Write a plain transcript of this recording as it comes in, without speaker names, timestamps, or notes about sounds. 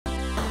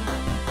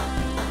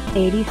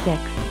86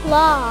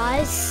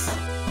 plus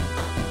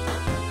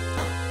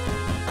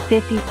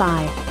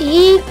 55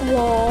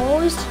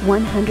 equals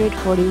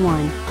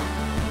 141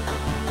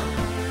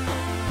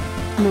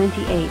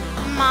 98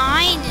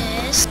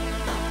 minus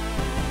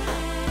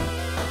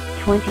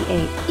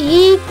 28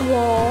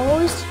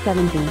 equals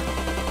 70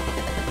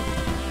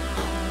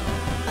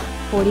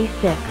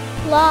 46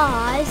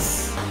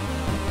 plus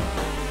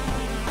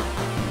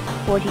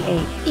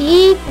 48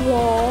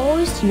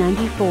 equals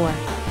 94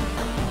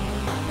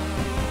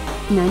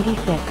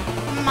 96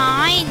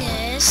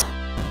 minus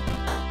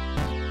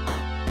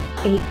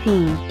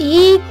 18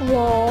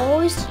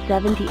 equals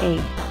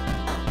 78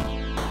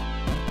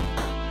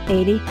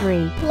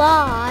 83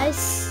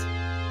 plus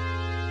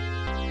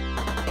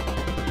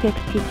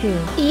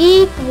 62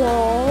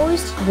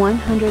 equals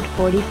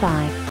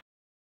 145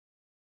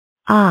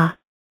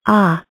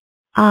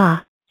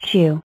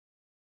 chew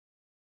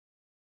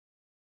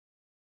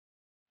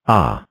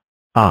chew.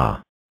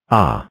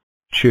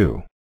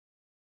 chew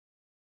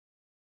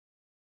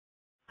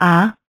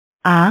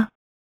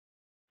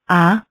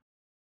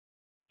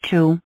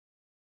Show.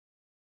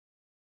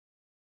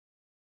 chew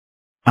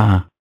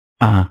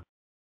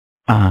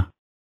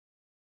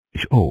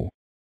chew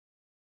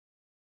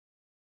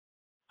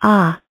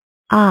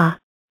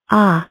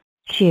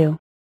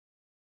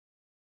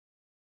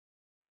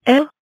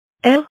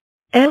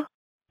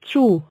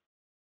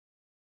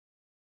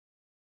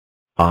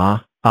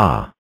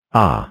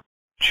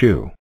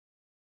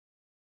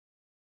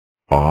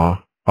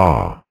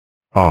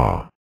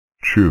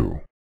Chew.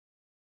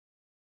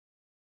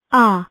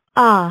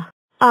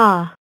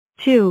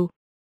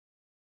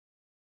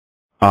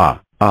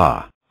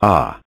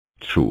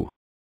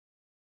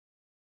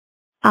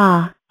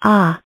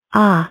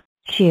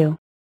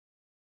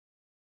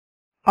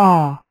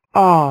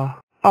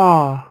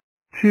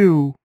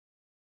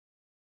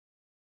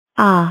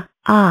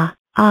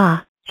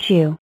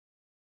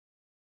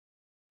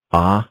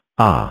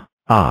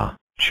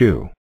 Chew. chew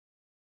Chew.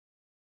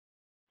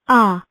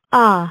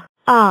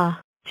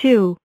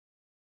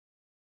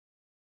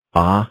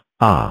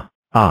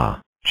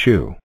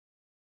 chew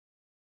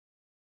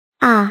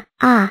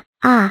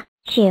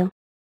Chew.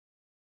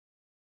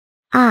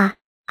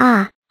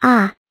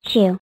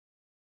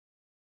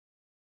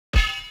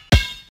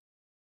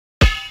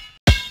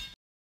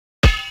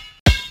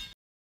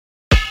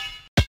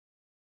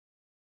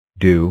 chew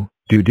Chew.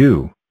 chew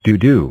Chew.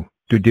 chew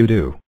chew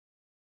Do.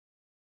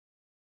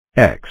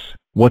 X.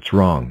 What's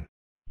wrong?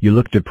 You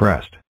look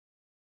depressed.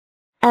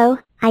 Oh,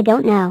 I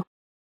don't know.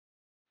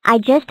 I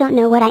just don't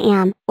know what I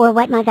am, or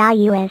what my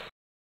value is.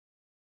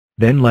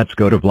 Then let's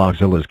go to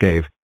Blockzilla's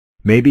cave.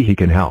 Maybe he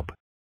can help.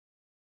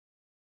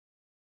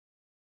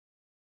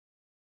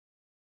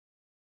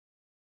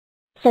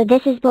 So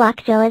this is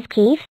Blockzilla's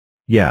cave?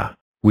 Yeah,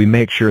 we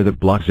make sure that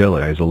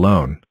Blockzilla is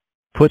alone.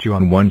 Put you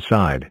on one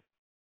side.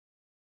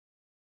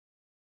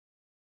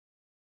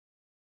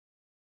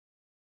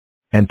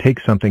 And take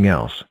something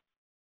else.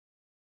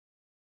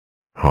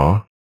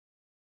 Huh?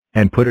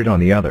 And put it on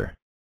the other.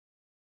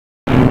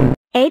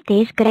 8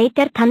 is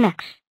greater than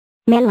X.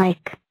 Me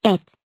like 8.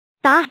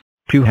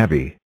 Too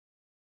heavy.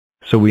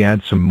 So we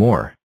add some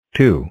more.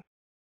 2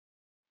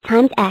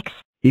 Times X.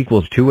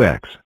 equals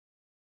 2x.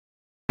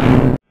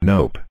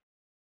 Nope.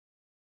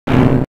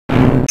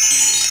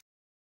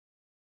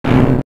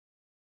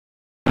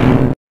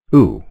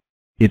 Ooh.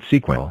 It's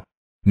equal.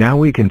 Now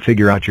we can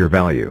figure out your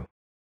value.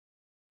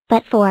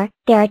 But 4,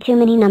 there are too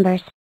many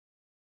numbers.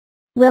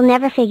 We'll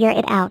never figure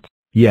it out.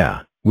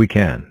 Yeah, we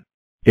can.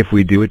 If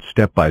we do it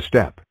step by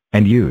step,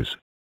 and use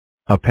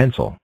a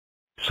pencil.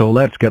 So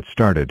let's get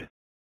started.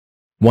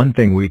 One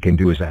thing we can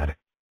do is add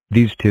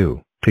these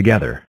two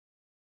together.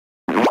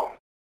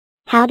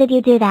 How did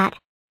you do that?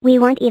 We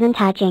weren't even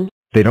touching.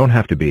 They don't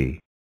have to be.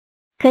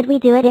 Could we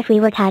do it if we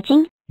were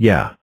touching?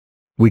 Yeah.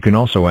 We can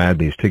also add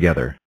these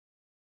together.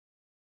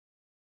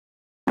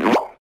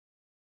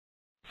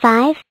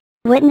 5?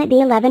 Wouldn't it be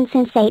 11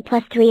 since 8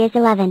 plus 3 is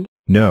 11?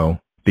 No,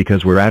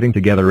 because we're adding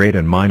together 8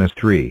 and minus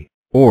 3,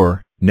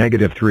 or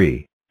negative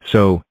 3,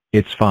 so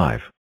it's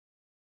 5.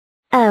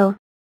 Oh.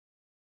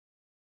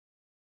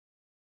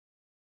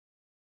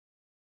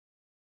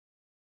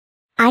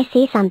 I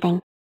see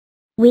something.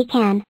 We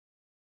can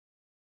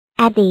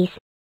add these.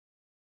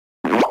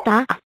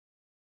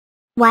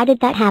 Why did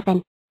that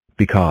happen?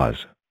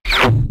 Because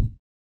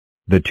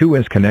the 2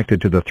 is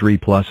connected to the 3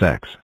 plus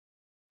x.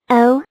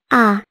 Oh,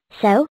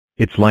 so?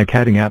 It's like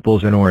adding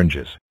apples and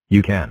oranges.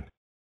 You can.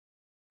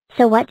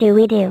 So what do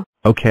we do?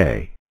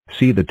 Okay,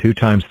 see the 2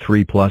 times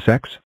 3 plus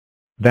x?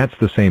 That's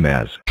the same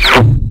as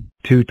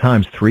 2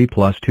 times 3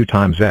 plus 2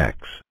 times x,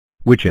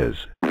 which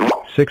is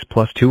 6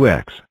 plus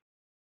 2x.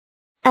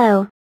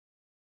 Oh.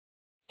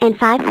 And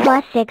 5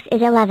 plus 6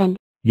 is 11.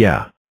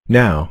 Yeah,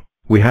 now,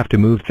 we have to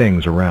move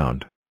things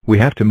around. We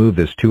have to move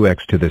this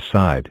 2x to this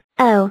side.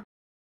 Oh.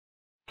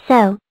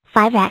 So,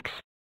 5x.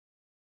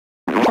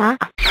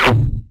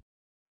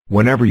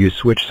 Whenever you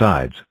switch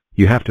sides,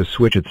 you have to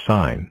switch its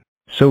sign.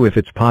 So if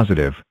it's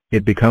positive,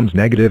 it becomes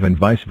negative and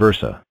vice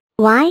versa.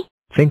 Why?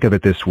 Think of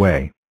it this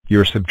way.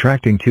 You're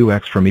subtracting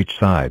 2x from each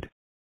side.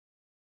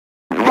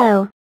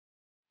 Oh.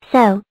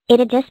 So,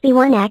 it'd just be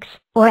 1x,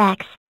 or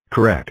x.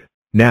 Correct.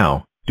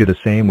 Now, do the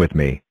same with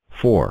me.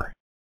 4.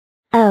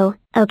 Oh,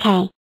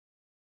 okay.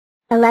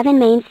 11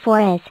 mains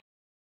 4 is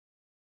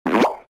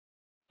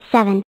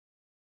 7.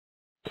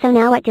 So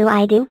now what do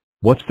I do?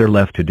 What's there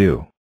left to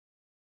do?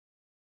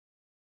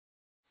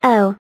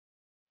 Oh.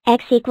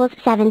 X equals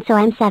 7, so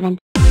I'm 7.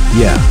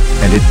 Yeah,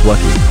 and it's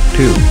lucky,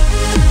 too.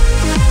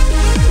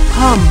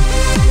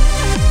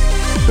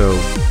 So,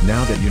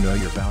 now that you know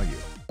your value.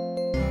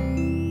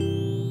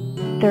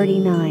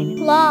 39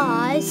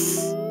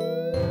 plus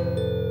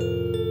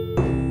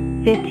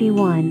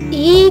 51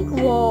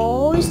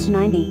 equals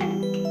 90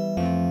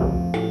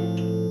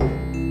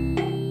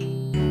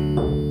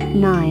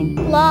 9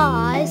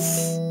 plus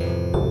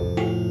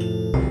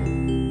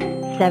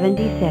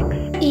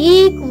 76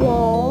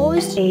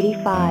 equals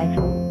 85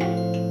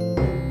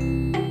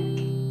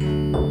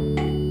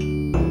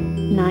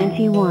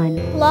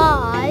 91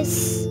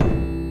 plus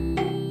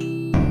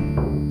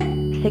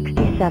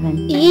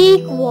 67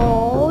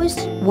 equals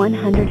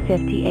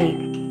 158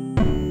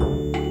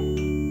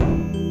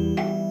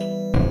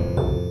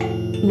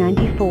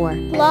 94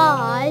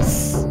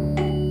 plus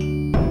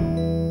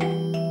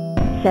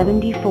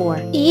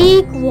 74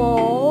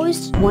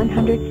 equals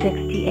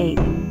 168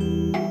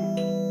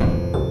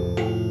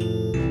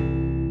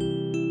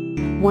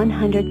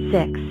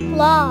 106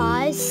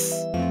 plus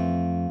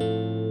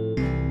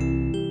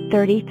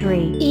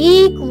 33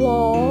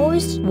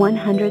 equals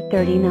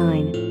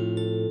 139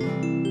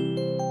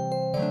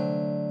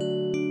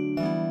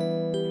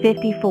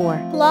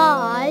 54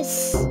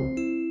 plus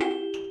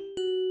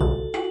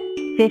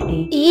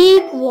 50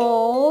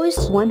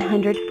 equals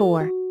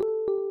 104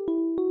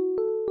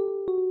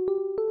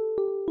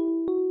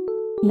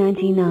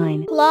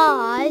 99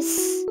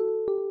 plus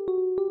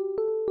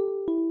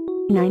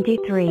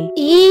 93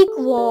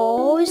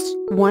 equals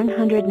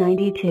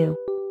 192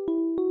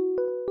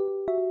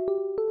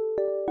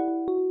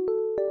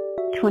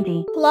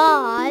 20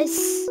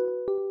 plus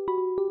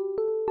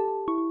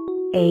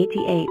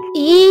 88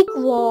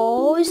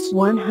 equals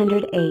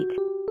 108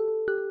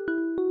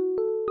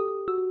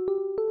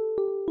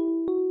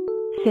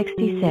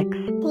 66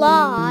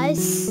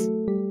 plus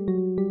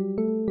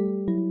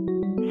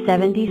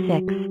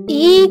 76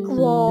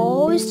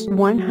 equals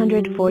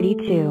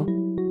 142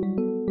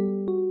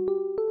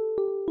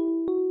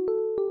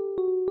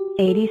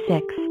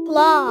 86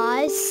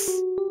 plus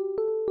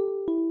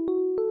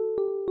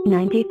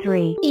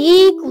 93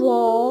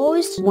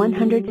 equals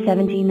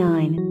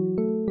 179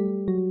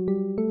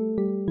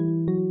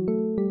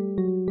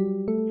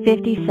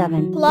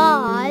 57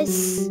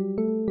 plus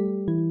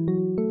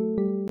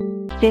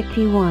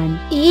 51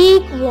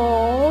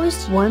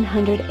 equals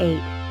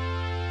 108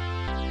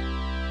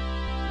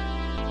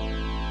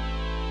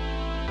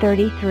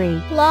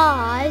 33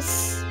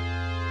 plus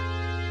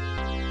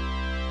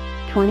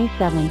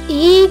 27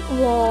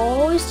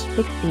 equals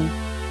 60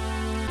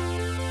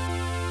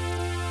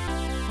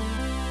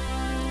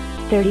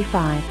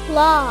 35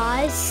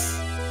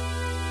 plus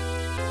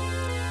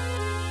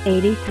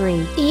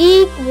 83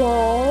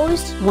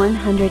 equals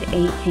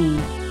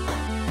 118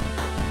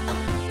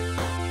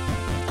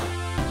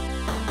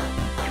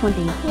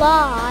 20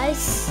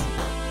 plus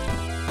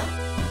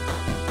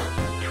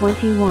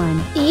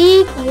 21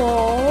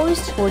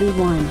 equals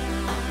 41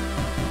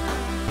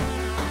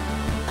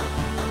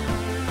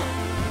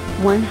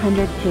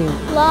 102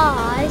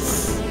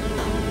 plus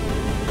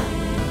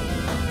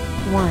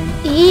 1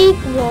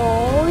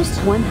 equals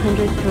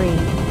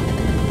 103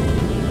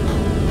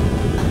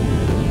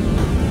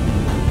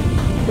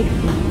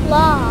 60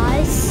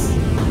 plus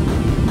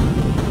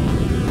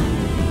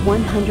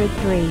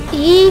 103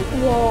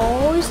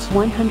 equals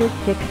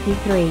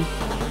 163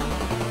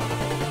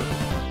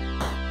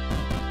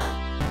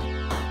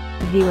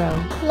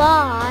 0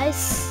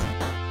 plus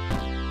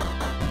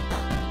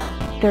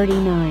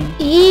 39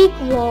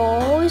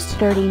 equals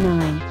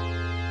 39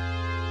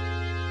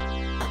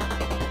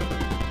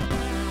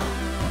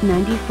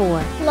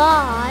 94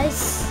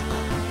 plus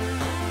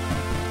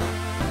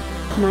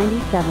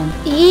 97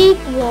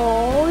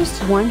 equals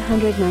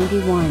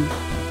 191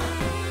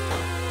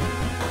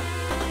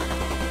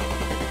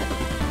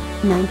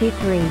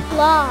 93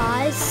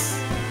 plus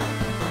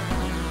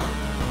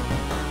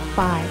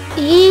 5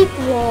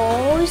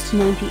 equals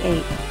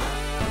 98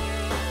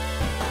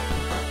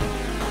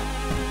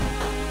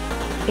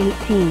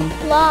 18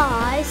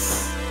 plus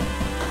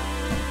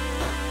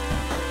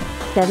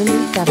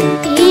 77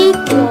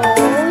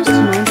 equals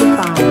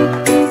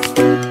 95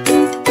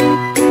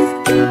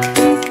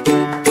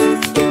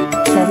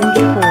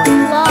 74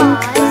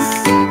 plus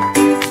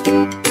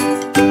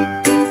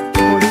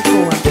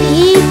 44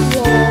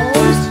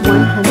 equals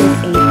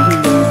 118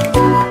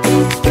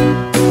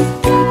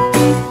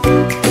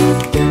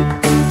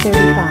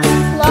 35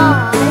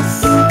 plus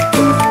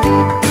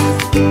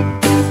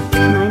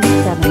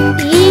 97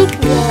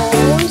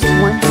 equals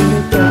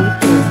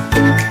 132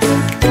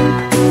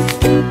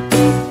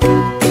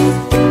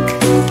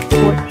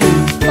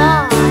 14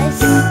 plus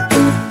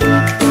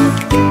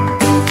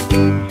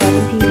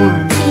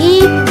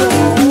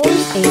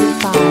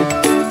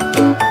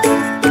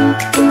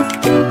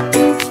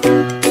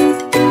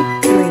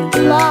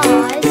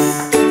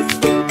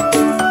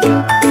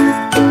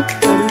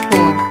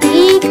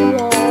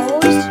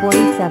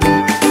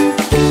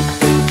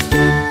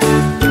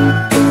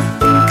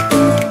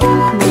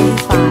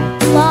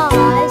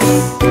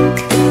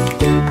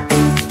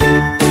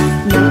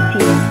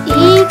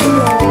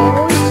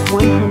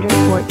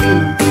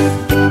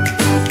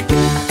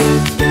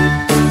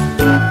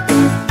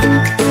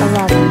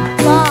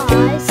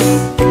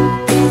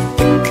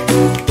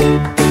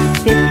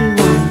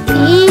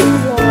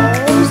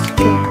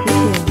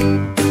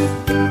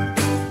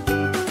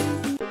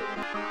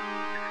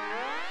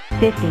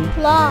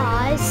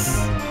plus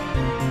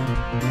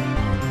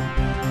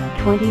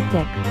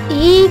 26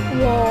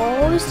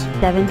 equals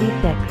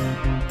 76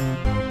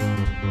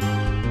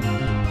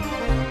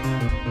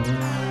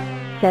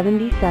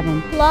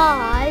 77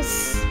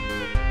 plus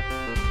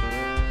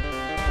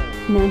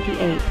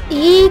 98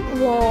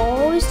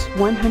 equals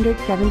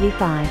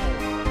 175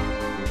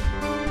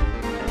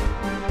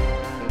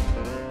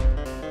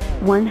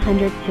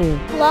 102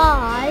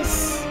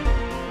 plus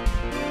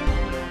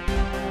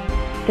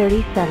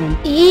 37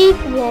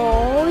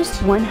 equals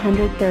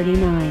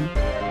 139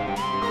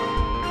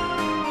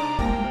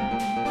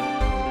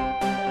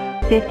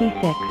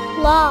 56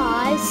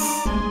 plus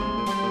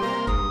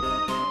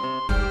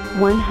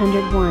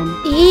 101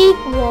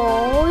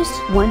 equals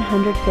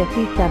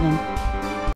 157